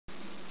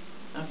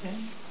Okay.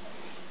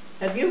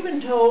 Have you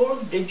been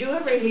told, did you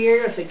ever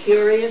hear of the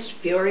curious,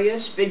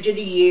 furious,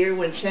 fidgety year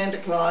when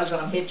Santa Claus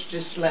unhitched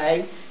his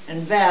sleigh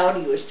and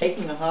vowed he was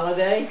taking a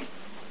holiday?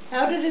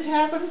 How did it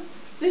happen?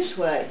 This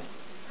way.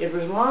 It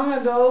was long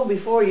ago,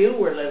 before you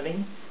were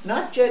living,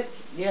 not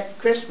yet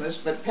Christmas,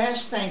 but past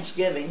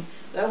Thanksgiving,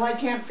 though I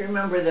can't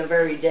remember the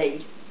very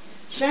date.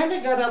 Santa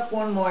got up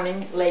one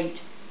morning late,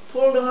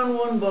 pulled on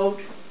one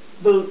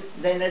boot,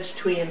 then its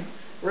twin,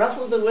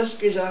 ruffled the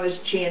whiskers on his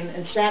chin,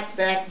 and sat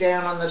back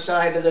down on the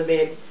side of the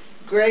bed.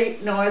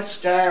 Great North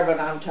Star, but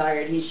I'm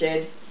tired, he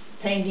said,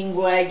 painting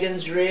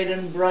wagons red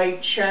and bright,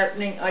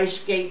 sharpening ice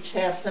skates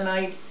half the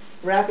night,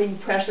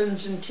 wrapping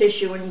presents in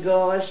tissue and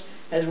gauze,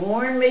 has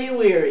worn me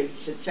weary,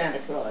 said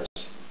Santa Claus.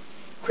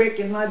 Crick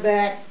in my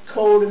back,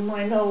 cold in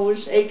my nose,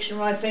 aches in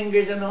my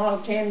fingers and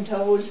all 10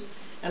 toes,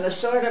 and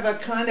a sort of a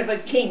kind of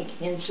a kink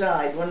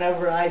inside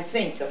whenever I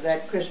think of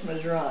that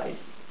Christmas ride.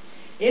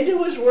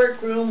 Into his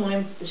workroom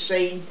limped the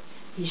saint.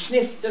 He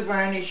sniffed the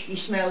varnish, he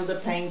smelled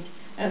the paint,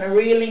 and a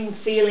reeling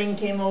feeling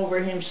came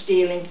over him,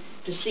 stealing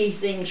to see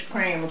things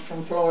crammed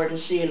from floor to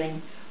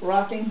ceiling.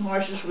 Rocking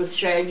horses with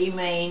shaggy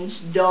manes,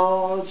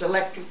 dolls,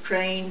 electric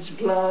trains,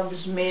 gloves,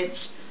 mitts,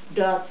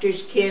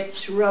 doctor's kits,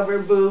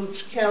 rubber boots,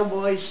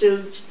 cowboy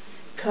suits,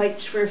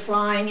 kites for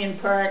flying in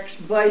parks,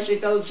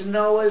 bicycles,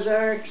 Noah's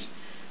Arks.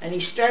 And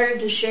he started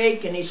to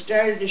shake and he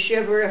started to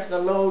shiver at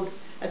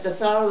the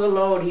thought of the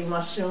load he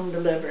must soon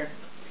deliver.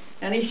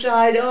 And he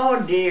sighed,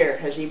 oh dear,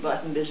 as he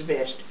buttoned his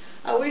vest.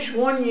 I wish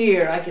 1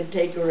 year I could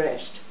take a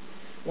rest.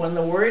 When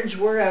the words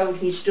were out,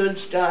 he stood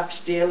stock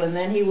still, and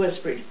then he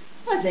whispered,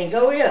 I think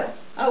I will.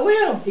 I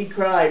will, he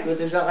cried with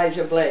his eyes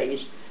ablaze.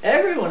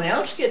 Everyone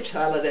else gets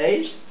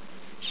holidays.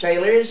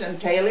 Sailors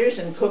and tailors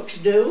and cooks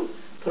do.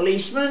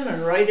 Policemen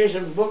and writers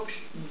of books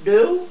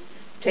do.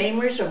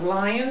 Tamers of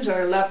lions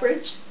or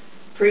leopards.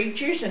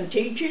 Preachers and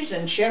teachers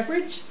and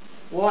shepherds.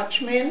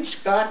 Watchmen,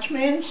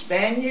 Scotchmen,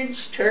 Spaniards,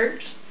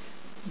 Turks.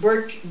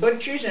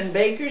 Butchers and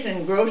bakers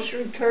and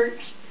grocery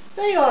clerks.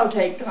 They all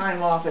take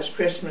time off as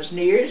Christmas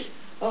nears,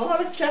 all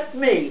except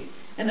me,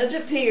 and it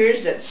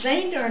appears that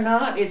saint or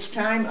not, it's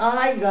time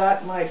I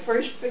got my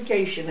first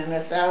vacation in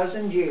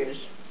 1,000 years.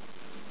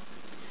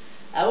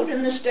 Out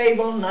in the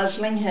stable,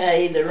 nuzzling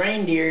hay, the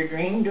reindeer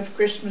dreamed of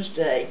Christmas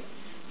Day,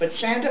 but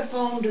Santa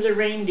phoned to the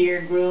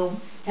reindeer groom,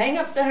 hang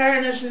up the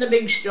harness in the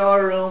big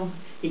storeroom.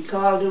 He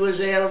called to his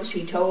elves,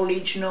 he told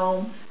each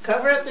gnome,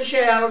 cover up the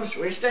shelves,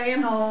 we're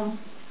staying home.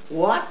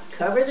 What?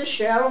 Cover the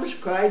shelves?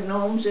 Cried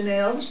gnomes and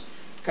elves.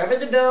 Cover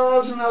the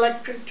dolls and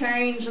electric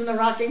trains and the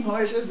rocking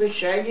horses with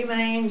shaggy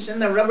manes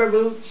and the rubber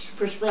boots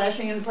for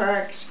splashing in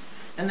parks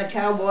and the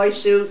cowboy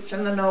suits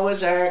and the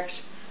Noah's Arks.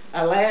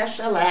 Alas,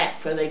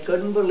 alack, for they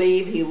couldn't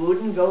believe he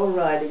wouldn't go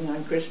riding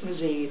on Christmas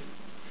Eve.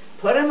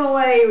 Put him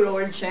away,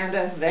 roared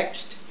Santa,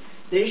 vexed.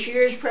 This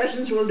year's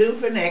presents will do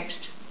for next.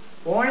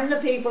 Warn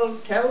the people,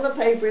 tell the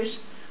papers,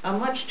 I'm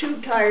much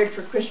too tired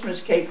for Christmas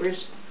capers.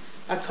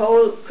 A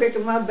cold crick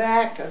in my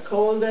back, a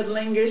cold that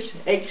lingers,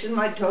 aches in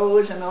my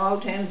toes and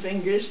all 10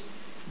 fingers,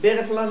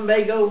 bit of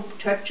lumbago,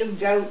 touch of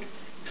gout,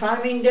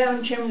 climbing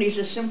down chimneys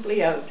is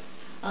simply out.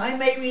 I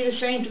may be the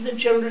saint of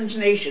the children's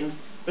nation,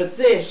 but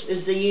this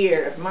is the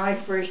year of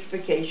my first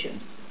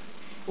vacation.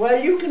 Well,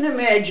 you can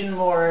imagine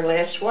more or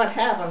less what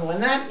happened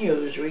when that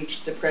news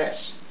reached the press.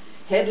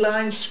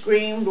 Headlines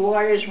screamed,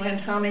 wires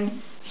went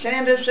humming,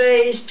 Santa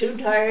says, too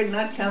tired,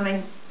 not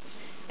coming.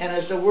 And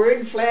as the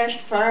word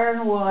flashed far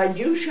and wide,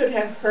 you should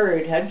have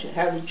heard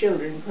how the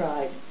children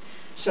cried.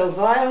 So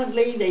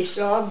violently they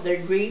sobbed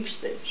their griefs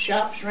that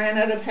shops ran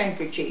out of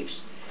handkerchiefs,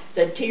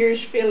 that tears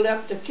filled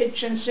up the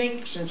kitchen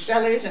sinks and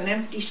cellars and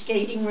empty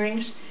skating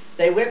rinks.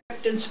 They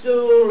wept in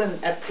school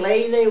and at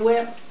play they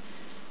wept.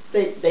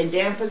 They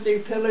dampened their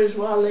pillows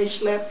while they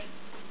slept.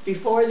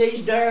 Before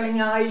these darling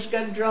eyes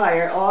got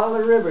drier, all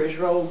the rivers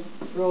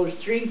rose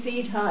 3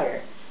 feet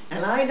higher.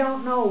 And I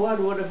don't know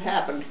what would have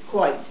happened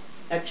quite,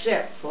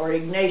 except for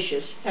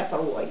Ignatius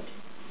Hepplewhite.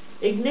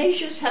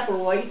 Ignatius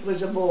Hepplewhite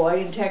was a boy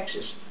in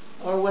Texas,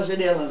 or was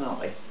it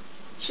Illinois?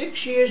 6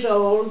 years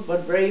old,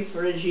 but brave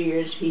for his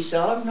years. He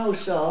sobbed no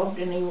sobbed,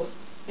 and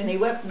he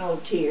wept no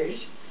tears,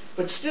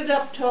 but stood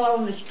up tall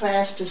in his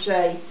class to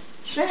say,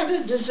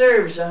 Santa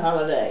deserves a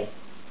holiday.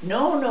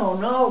 No, no,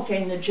 no,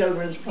 came the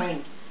children's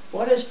plaint.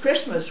 What is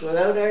Christmas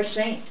without our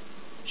saint?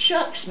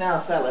 Shucks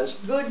now, fellas,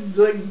 good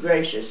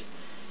gracious.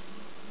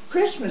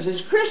 Christmas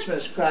is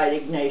Christmas, cried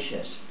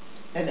Ignatius.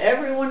 And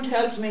everyone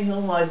tells me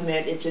whom I've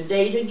met it's a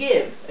day to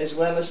give as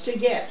well as to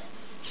get.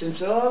 Since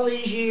all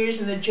these years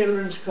in the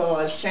children's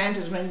cause,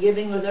 Santa's been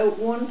giving without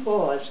one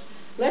pause.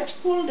 Let's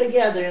pull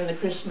together in the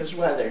Christmas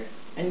weather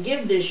and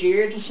give this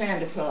year to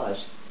Santa Claus.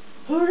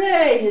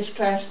 Hooray, his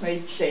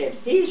classmates said.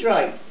 He's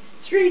right.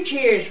 3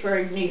 cheers for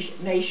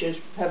Ignatius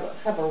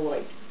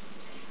Hepplewhite.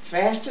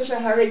 Fast as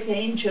a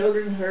hurricane,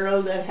 children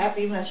hurled that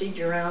happy message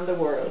around the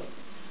world.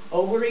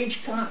 Over each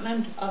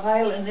continent,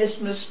 isle, and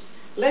isthmus,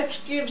 let's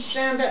give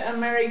Santa a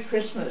Merry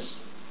Christmas.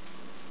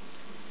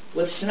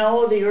 With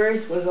snow, the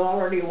earth was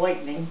already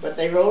whitening, but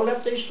they rolled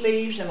up their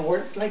sleeves and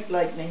worked like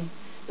lightning.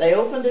 They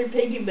opened their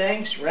piggy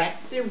banks,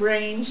 racked their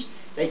brains,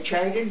 They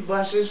chartered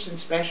buses and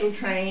special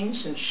trains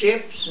and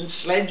ships and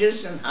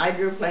sledges and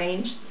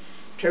hydroplanes.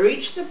 To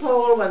reach the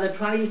pole by the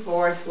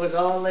 24th was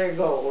all their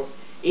goal.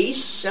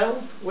 East,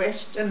 south,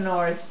 west, and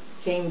north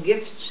came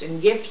gifts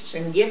and gifts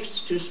and gifts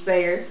to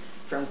spare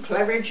from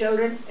clever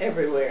children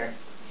everywhere.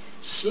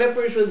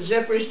 Slippers with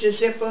zippers to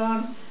zip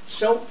on,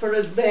 soap for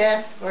his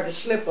bath or to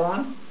slip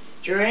on,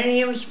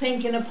 geraniums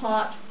pink in a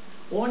pot,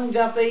 one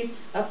guppy,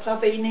 a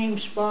puppy named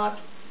Spot,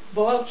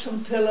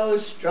 balsam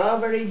pillows,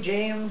 strawberry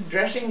jam,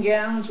 dressing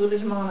gowns with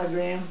his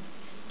monogram,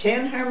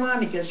 10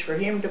 harmonicas for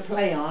him to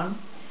play on,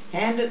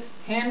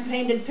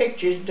 hand-painted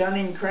pictures done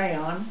in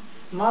crayon,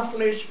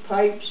 mufflers,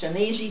 pipes, an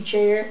easy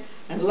chair,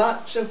 and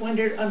lots of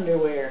winter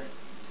underwear.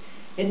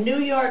 In New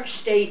York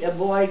State, a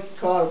boy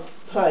called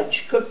Pudge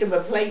cooked him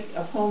a plate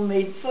of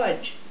homemade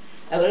fudge.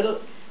 A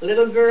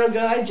little girl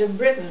guides of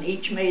Britain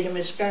each made him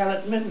a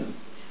scarlet mitten,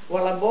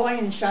 while a boy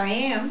in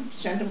Siam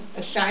sent him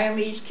a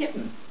Siamese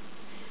kitten.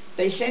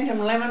 They sent him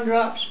lemon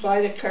drops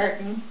by the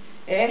carton,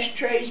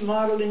 ashtrays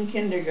modeled in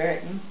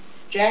kindergarten,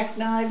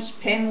 jackknives,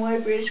 pen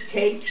wipers,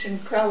 cakes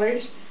and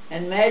crullers,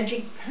 and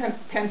magic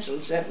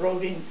pencils that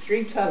wrote in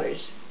 3 colors.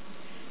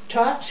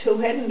 Tots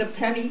who hadn't a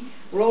penny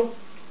wrote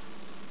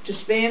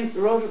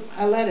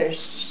a letter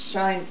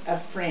signed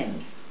a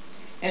friend.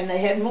 And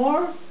they had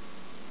more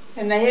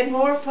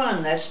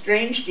fun that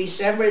strange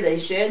December,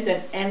 they said,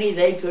 than any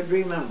they could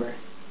remember.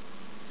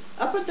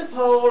 Up at the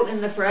pole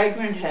in the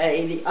fragrant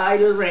hay, the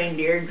idle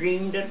reindeer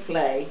dreamed at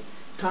play.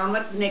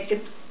 Comet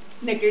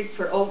nickered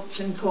for oats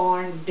and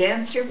corn,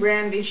 Dancer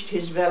brandished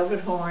his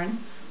velvet horn,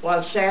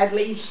 while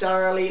sadly,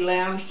 sorrowly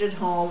lounged at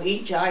home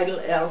each idle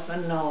elf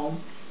and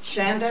gnome.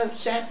 Santa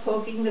sat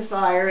poking the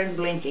fire and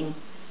blinking,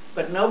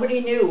 but nobody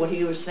knew what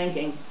he was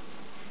thinking.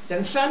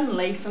 Then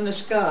suddenly from the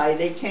sky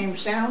there came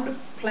sound of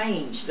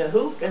planes, the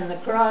hoot and the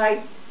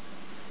cry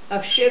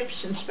of ships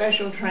and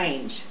special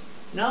trains.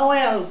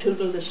 Noel,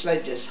 tootled the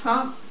sledges,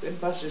 honk, the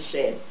buses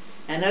said,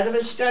 and out of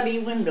a study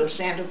window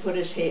Santa put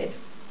his head.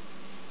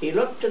 He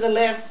looked to the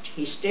left,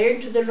 he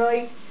stared to the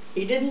right,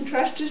 he didn't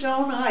trust his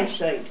own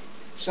eyesight.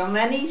 So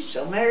many,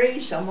 so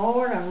merry, so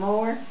more and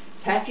more,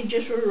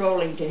 packages were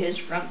rolling to his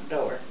front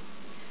door.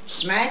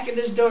 Smack at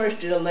his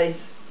doorsill they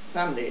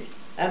thundered,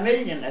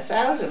 1,000,000,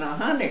 1,000,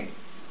 100,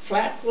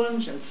 flat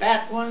ones and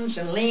fat ones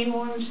and lean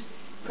ones,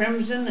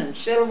 crimson and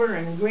silver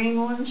and green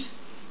ones,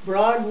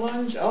 broad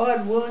ones,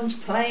 odd ones,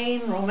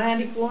 plain,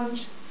 romantic ones,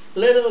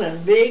 little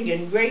and big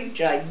and great,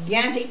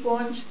 gigantic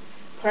ones,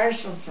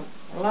 parcels from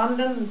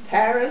London,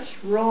 Paris,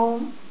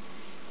 Rome,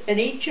 and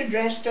each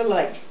addressed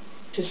alike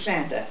to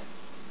Santa.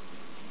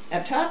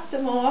 Atop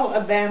them all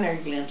a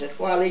banner glinted,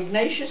 while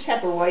Ignatius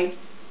Hepplewhite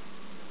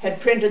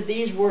had printed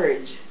these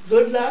words,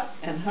 "Good luck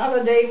and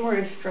holiday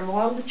mirth from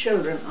all the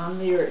children on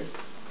the earth."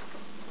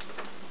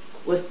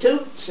 With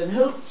toots and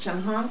hoots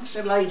and honks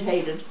of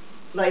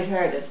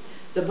light-hearted,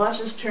 the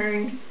buses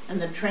turned and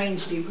the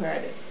trains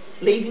departed,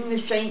 leaving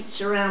the saints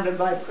surrounded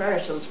by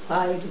parcels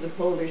piled to the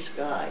polar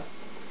sky.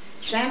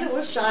 Santa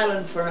was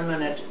silent for a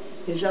minute.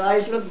 His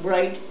eyes looked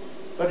bright,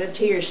 but a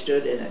tear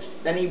stood in it.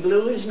 Then he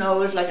blew his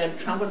nose like a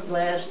trumpet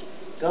blast.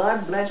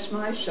 "God bless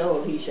my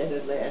soul," he said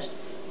at last.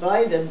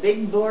 "By the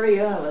big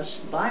Borealis,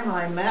 by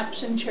my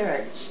maps and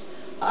charts,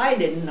 I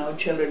didn't know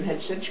children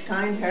had such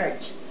kind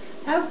hearts.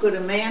 How could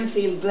a man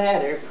feel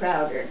gladder,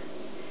 prouder?"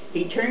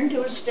 He turned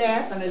to his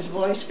staff and his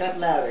voice got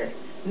louder.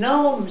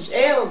 "Gnomes,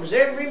 elves,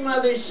 every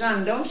mother's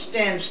son, don't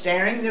stand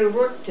staring, there's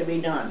work to be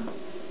done.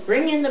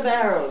 Bring in the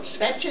barrels,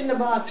 fetch in the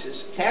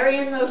boxes, carry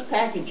in those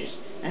packages,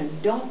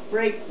 and don't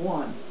break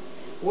one."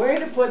 Where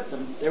to put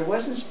them? There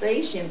wasn't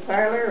space in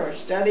parlor or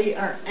study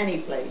or any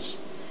place.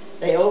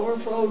 They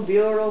overflowed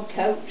bureau,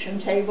 couch,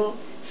 and table,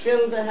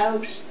 filled the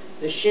house,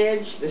 the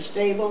sheds, the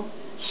stable,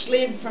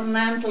 slid from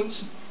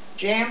mantels,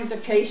 jammed the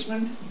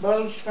casement,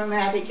 bulged from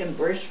attic, and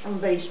burst from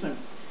basement.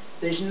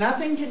 "There's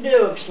nothing to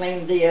do,"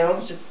 exclaimed the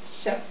elves,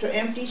 "except to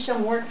empty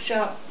some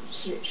workshop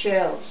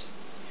shelves."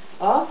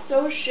 Off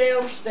those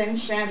shelves then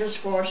Santa's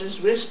forces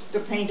whisked the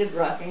painted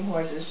rocking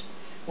horses.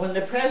 When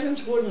the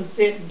presents wouldn't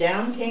fit,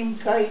 down came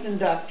kite and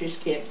doctor's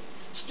kit.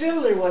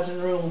 Still there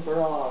wasn't room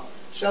for all.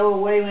 So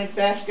away went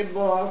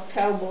basketball,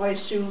 cowboy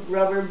suit,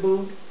 rubber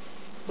boot,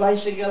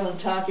 bicycle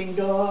and talking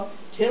dog,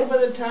 till by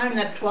the time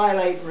that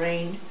twilight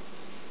reigned,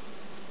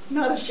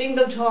 not a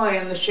single toy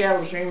on the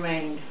shelves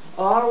remained.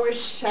 All were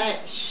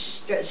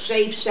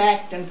safe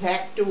sacked and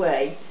packed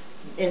away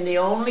in the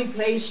only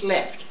place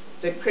left,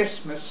 the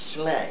Christmas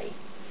sleigh.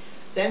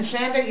 Then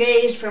Santa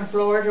gazed from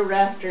floor to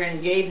rafter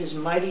and gave his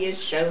mightiest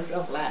shout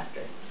of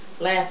laughter.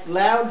 Laughed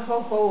loud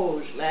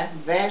ho-hos, laughed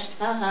vast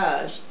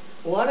ha-has.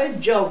 What a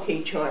joke,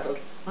 he chortled,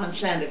 on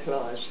Santa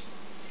Claus.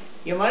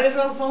 "You might as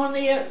well phone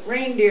the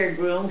reindeer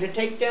groom to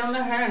take down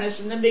the harness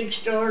in the big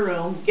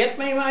storeroom. Get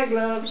me my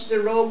gloves,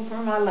 the robe for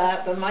my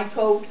lap, and my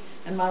coat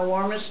and my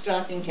warmest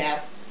stocking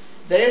cap.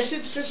 There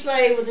sits the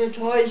sleigh with the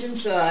toys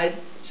inside,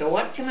 so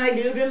what can I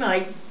do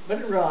tonight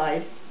but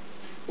ride?"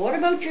 "What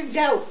about your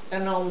gout?" the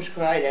gnomes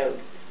cried out.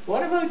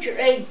 "What about your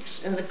aches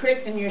and the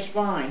crick in your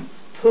spine?"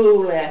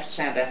 "Pooh," laughed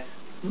Santa,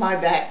 "my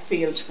back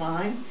feels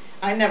fine.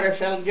 I never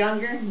felt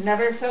younger,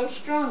 never felt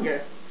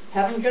stronger.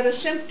 Haven't got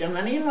a symptom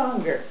any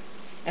longer.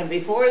 And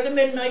before the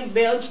midnight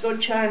bells go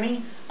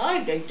chiming,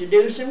 I'd like to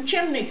do some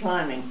chimney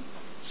climbing.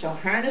 So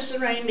harness the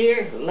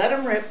reindeer, let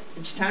 'em rip.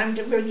 It's time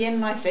to begin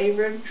my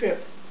favorite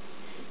trip.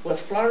 With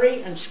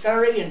flurry and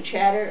scurry and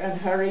chatter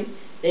and hurry,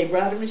 they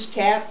brought him his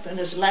cap and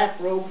his lap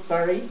robe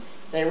furry.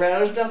 They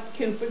roused up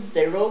Cupid,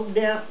 they rubbed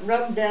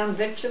down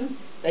Vixen,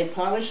 they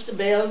polished the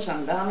bells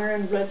on Donner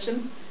and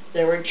Blitzen.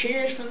 There were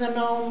cheers from the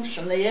gnomes,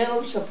 from the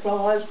elves,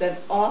 applause, then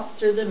off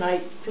through the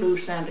night flew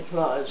Santa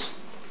Claus.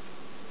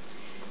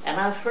 And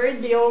I've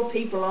heard the old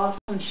people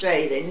often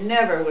say there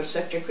never was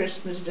such a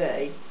Christmas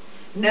day,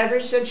 never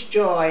such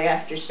joy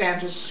after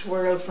Santa's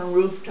swirl from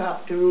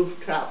rooftop to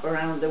rooftop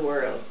around the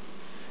world.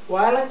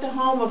 While at the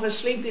home of a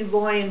sleepy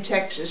boy in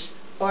Texas,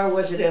 or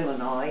was it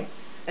Illinois,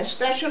 a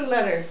special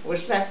letter was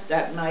left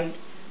that night,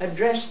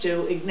 addressed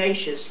to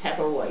Ignatius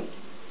Hepplewhite.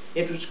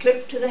 It was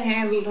clipped to the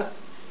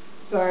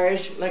handlebars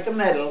like a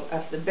medal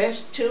of the best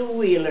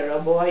two-wheeler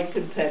a boy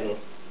could pedal.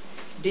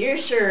 Dear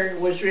Sir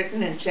was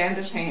written in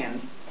Santa's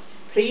hand.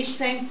 Please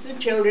thank the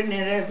children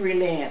in every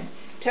land.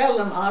 Tell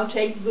them I'll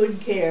take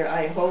good care,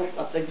 I hope,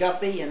 of the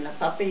guppy and the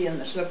puppy and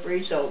the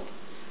slippery soap.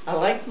 I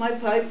like my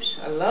pipes,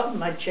 I love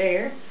my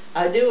chair,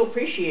 I do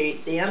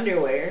appreciate the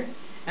underwear,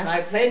 and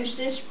I pledge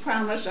this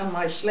promise on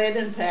my sled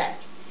and pack.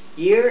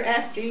 Year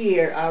after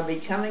year I'll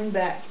be coming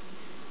back.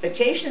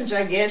 Vacations,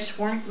 I guess,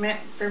 weren't meant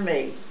for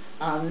me.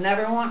 I'll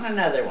never want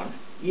another one.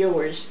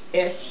 Yours,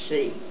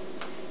 S.C.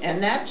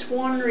 And that's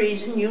one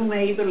reason you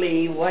may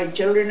believe why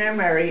children are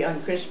merry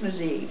on Christmas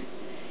Eve.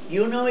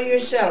 You know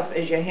yourself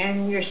as you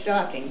hang your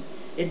stocking,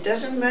 it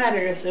doesn't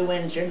matter if the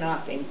winds are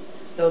knocking,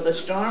 though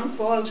the storm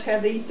falls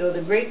heavy, though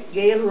the great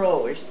gale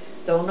roars,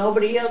 though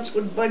nobody else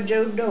would budge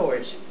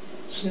outdoors.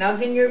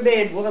 Snug in your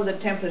bed while the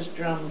tempest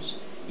drums,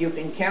 you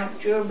can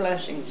count your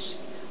blessings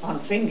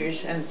on fingers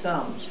and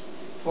thumbs.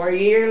 For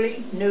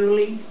yearly,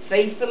 newly,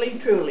 faithfully,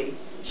 truly,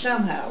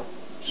 somehow,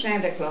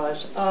 Santa Claus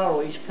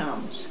always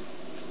comes.